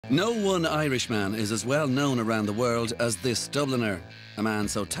No one Irishman is as well known around the world as this Dubliner. A man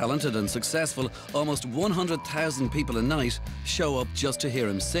so talented and successful, almost 100,000 people a night show up just to hear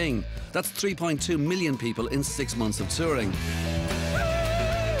him sing. That's 3.2 million people in 6 months of touring.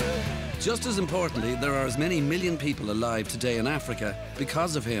 Just as importantly, there are as many million people alive today in Africa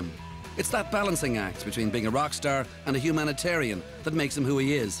because of him. It's that balancing act between being a rock star and a humanitarian that makes him who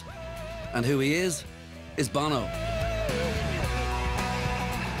he is. And who he is Bono.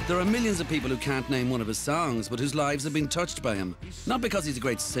 There are millions of people who can't name one of his songs, but whose lives have been touched by him. Not because he's a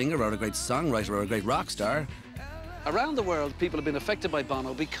great singer or a great songwriter or a great rock star. Around the world, people have been affected by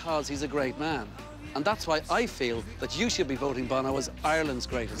Bono because he's a great man. And that's why I feel that you should be voting Bono as Ireland's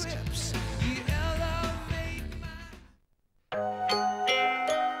greatest.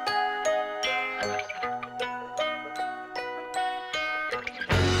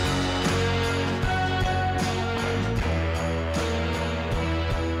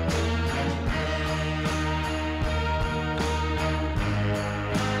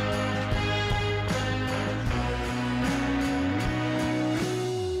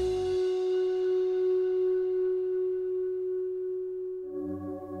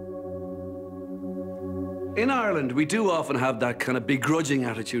 In Ireland, we do often have that kind of begrudging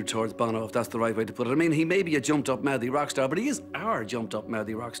attitude towards Bono, if that's the right way to put it. I mean, he may be a jumped-up mouthy rock star, but he is our jumped-up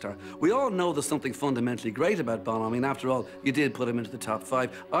mouthy rock star. We all know there's something fundamentally great about Bono. I mean, after all, you did put him into the top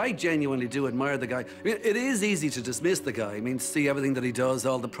 5. I genuinely do admire the guy. I mean, it is easy to dismiss the guy. I mean, see everything that he does,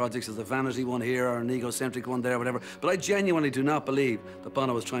 all the projects, as a vanity one here or an egocentric one there, whatever. But I genuinely do not believe that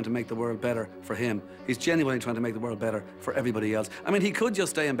Bono is trying to make the world better for him. He's genuinely trying to make the world better for everybody else. I mean, he could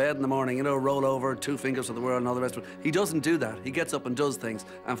just stay in bed in the morning, you know, roll over, 2 fingers to the world and all the rest of it. He doesn't do that. He gets up and does things.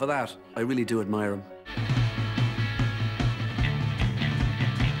 And for that, I really do admire him.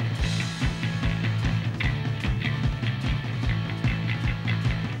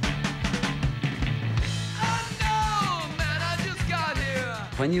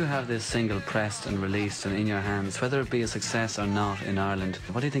 When you have this single pressed and released and in your hands, whether it be a success or not in Ireland,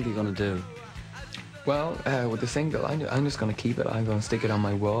 what do you think you're going to do? Well, with the single, I'm just going to keep it. I'm going to stick it on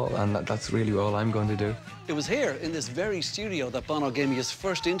my wall, and that's really all I'm going to do. It was here, in this very studio, that Bono gave me his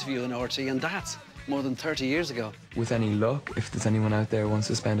first interview in RT, and that's more than 30 years ago. With any luck, if there's anyone out there who wants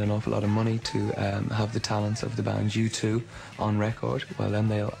to spend an awful lot of money to have the talents of the band U2 on record, well, then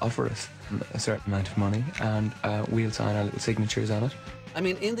they'll offer us a certain amount of money, and we'll sign our little signatures on it. I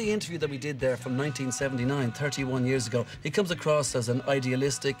mean, in the interview that we did there from 1979, 31 years ago, he comes across as an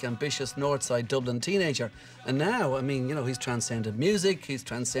idealistic, ambitious Northside Dublin teenager. And now, I mean, you know, he's transcended music, he's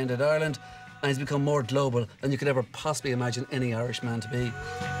transcended Ireland, and he's become more global than you could ever possibly imagine any Irishman to be.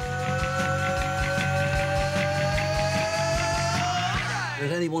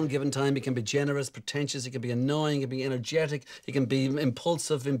 At any one given time, he can be generous, pretentious, he can be annoying, he can be energetic, he can be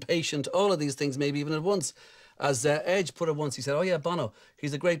impulsive, impatient, all of these things maybe even at once. As Edge put it once, he said, oh yeah, Bono,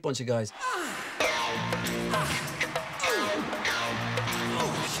 he's a great bunch of guys.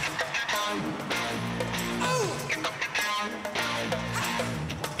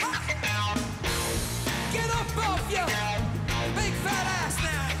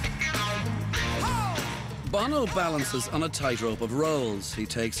 Bono balances on a tightrope of roles. He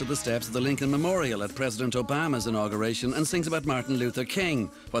takes to the steps of the Lincoln Memorial at President Obama's inauguration and sings about Martin Luther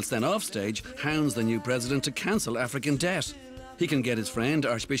King, whilst then offstage hounds the new president to cancel African debt. He can get his friend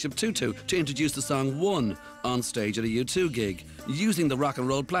Archbishop Tutu to introduce the song One on stage at a U2 gig, using the rock and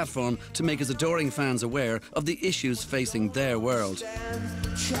roll platform to make his adoring fans aware of the issues facing their world.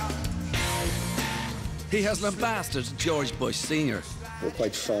 He has lambasted George Bush Sr. We're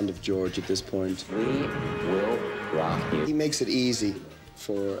quite fond of George at this point. We will rock you. He makes it easy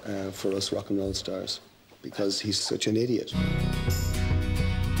for us rock and roll stars because he's such an idiot.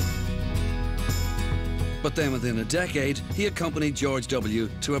 But then within a decade, he accompanied George W.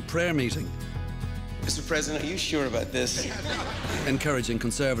 to a prayer meeting. Mr. President, are you sure about this? Encouraging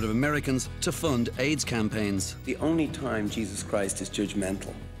conservative Americans to fund AIDS campaigns. The only time Jesus Christ is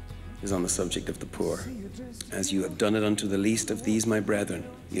judgmental is on the subject of the poor. As you have done it unto the least of these, my brethren,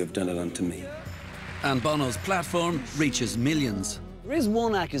 you have done it unto me. And Bono's platform reaches millions. There is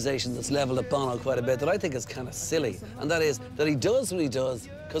one accusation that's levelled at Bono quite a bit that I think is kind of silly, and that is that he does what he does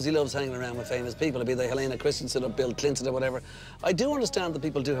because he loves hanging around with famous people, be they Helena Christensen or Bill Clinton or whatever. I do understand that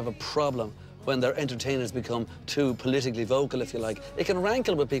people do have a problem when their entertainers become too politically vocal, if you like. It can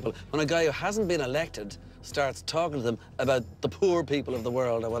rankle with people when a guy who hasn't been elected starts talking to them about the poor people of the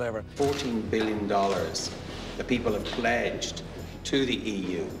world or whatever. $14 billion the people have pledged to the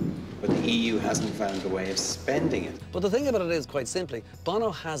EU, but the EU hasn't found a way of spending it. But the thing about it is, quite simply,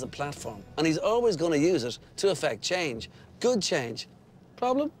 Bono has a platform, and he's always going to use it to affect change. Good change,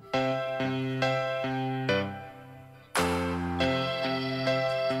 Problem?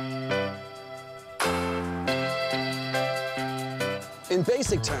 In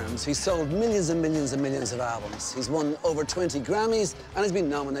basic terms, he's sold millions and millions and millions of albums. He's won over 20 Grammys, and he's been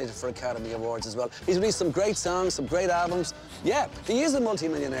nominated for Academy Awards as well. He's released some great songs, some great albums. Yeah, he is a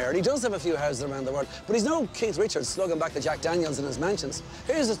multi-millionaire, and he does have a few houses around the world, but he's no Keith Richards slugging back the Jack Daniels in his mansions.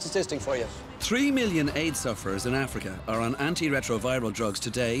 Here's a statistic for you. 3 million AIDS sufferers in Africa are on antiretroviral drugs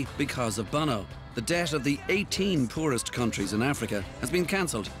today because of Bono. The debt of the 18 poorest countries in Africa has been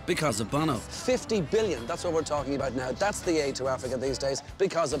cancelled because of Bono. 50 billion, that's what we're talking about now. That's the aid to Africa these days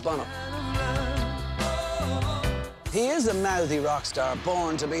because of Bono. He is a mouthy rock star,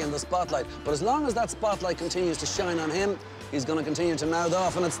 born to be in the spotlight. But as long as that spotlight continues to shine on him, he's going to continue to mouth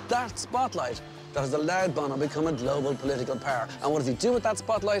off. And it's that spotlight that has allowed Bono become a global political power. And what does he do with that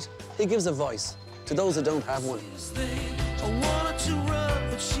spotlight? He gives a voice to those who don't have one.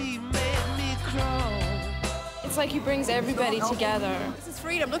 It's like he brings everybody together. This is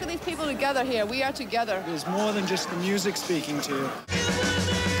freedom. Look at these people together here. We are together. There's more than just the music speaking to you.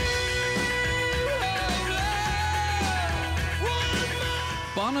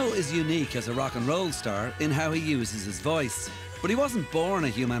 Bono is unique as a rock and roll star in how he uses his voice. But he wasn't born a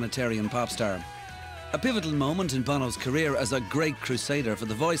humanitarian pop star. A pivotal moment in Bono's career as a great crusader for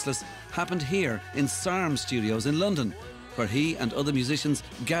the voiceless happened here in SARM Studios in London, where he and other musicians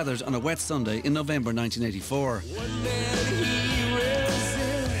gathered on a wet Sunday in November 1984.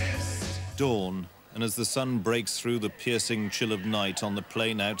 Dawn, and as the sun breaks through the piercing chill of night on the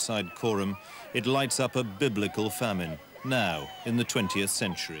plain outside Coram, it lights up a biblical famine, now in the 20th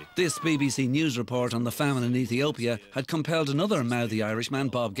century. This BBC News report on the famine in Ethiopia had compelled another mouthy Irishman,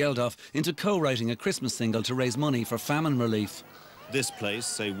 Bob Geldof, into co-writing a Christmas single to raise money for famine relief. This place,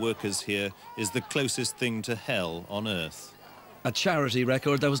 say workers here, is the closest thing to hell on earth. A charity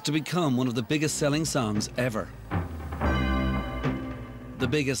record that was to become one of the biggest selling songs ever. The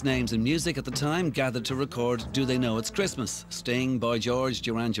biggest names in music at the time gathered to record Do They Know It's Christmas? Sting, Boy George,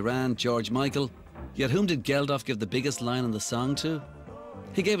 Duran Duran, George Michael. Yet whom did Geldof give the biggest line in the song to?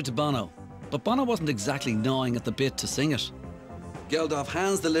 He gave it to Bono, but Bono wasn't exactly gnawing at the bit to sing it. Geldof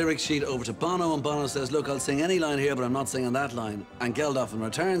hands the lyric sheet over to Bono, and Bono says, look, I'll sing any line here, but I'm not singing that line. And Geldof in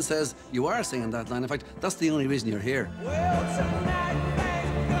return says, you are singing that line. In fact, that's the only reason you're here. Well, tonight,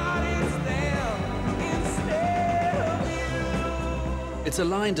 thank God it's them instead of you. It's a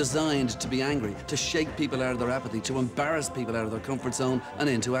line designed to be angry, to shake people out of their apathy, to embarrass people out of their comfort zone and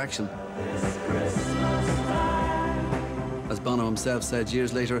into action. As Bono himself said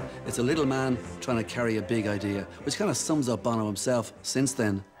years later, it's a little man trying to carry a big idea, which kind of sums up Bono himself since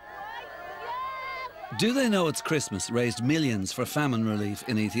then. Do They Know It's Christmas raised millions for famine relief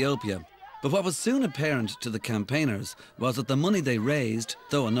in Ethiopia. But what was soon apparent to the campaigners was that the money they raised,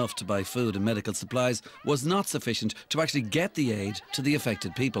 though enough to buy food and medical supplies, was not sufficient to actually get the aid to the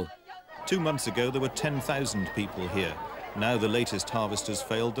affected people. 2 months ago, there were 10,000 people here. Now the latest harvest has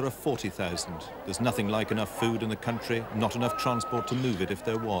failed, there are 40,000. There's nothing like enough food in the country, not enough transport to move it if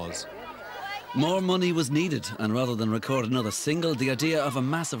there was. More money was needed, and rather than record another single, the idea of a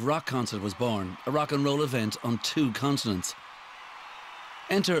massive rock concert was born, a rock and roll event on 2 continents.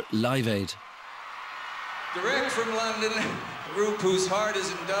 Enter Live Aid. Direct from London, a group whose heart is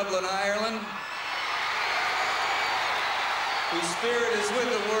in Dublin, Ireland, whose spirit is with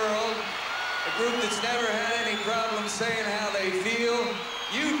the world, a group that's never had any problem saying how they feel.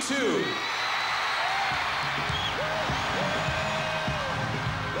 U2.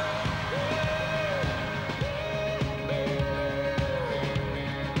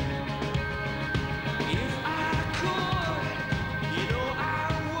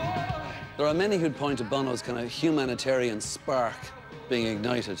 There are many who'd point to Bono's kind of humanitarian spark being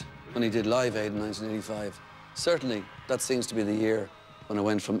ignited when he did Live Aid in 1985. Certainly, that seems to be the year when it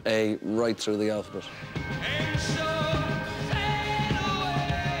went from A right through the alphabet.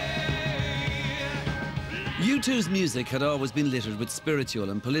 U2's music had always been littered with spiritual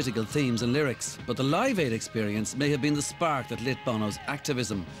and political themes and lyrics, but the Live Aid experience may have been the spark that lit Bono's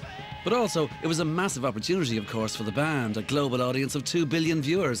activism. But also, it was a massive opportunity, of course, for the band, a global audience of 2 billion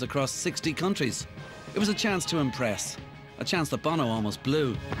viewers across 60 countries. It was a chance to impress, a chance that Bono almost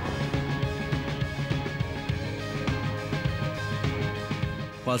blew.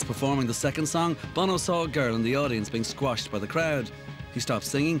 Whilst performing the second song, Bono saw a girl in the audience being squashed by the crowd. He stopped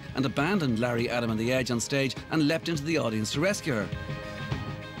singing and abandoned Larry, Adam and the Edge on stage and leapt into the audience to rescue her.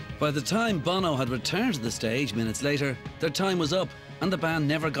 By the time Bono had returned to the stage minutes later, their time was up and the band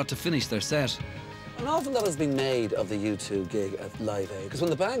never got to finish their set. An awful lot has been made of the U2 gig at Live Aid, because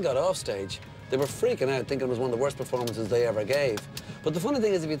when the band got off stage, They were freaking out, thinking it was one of the worst performances they ever gave. But the funny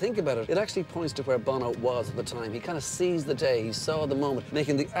thing is, if you think about it, it actually points to where Bono was at the time. He kind of seized the day, he saw the moment,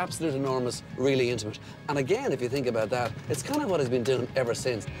 making the absolute enormous really intimate. And again, if you think about that, it's kind of what he's been doing ever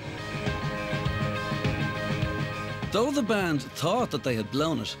since. Though the band thought that they had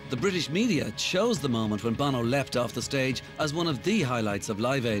blown it, the British media chose the moment when Bono leapt off the stage as one of the highlights of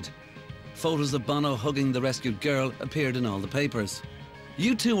Live Aid. Photos of Bono hugging the rescued girl appeared in all the papers.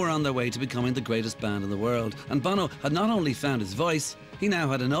 U2 were on their way to becoming the greatest band in the world, and Bono had not only found his voice, he now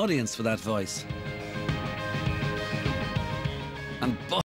had an audience for that voice. And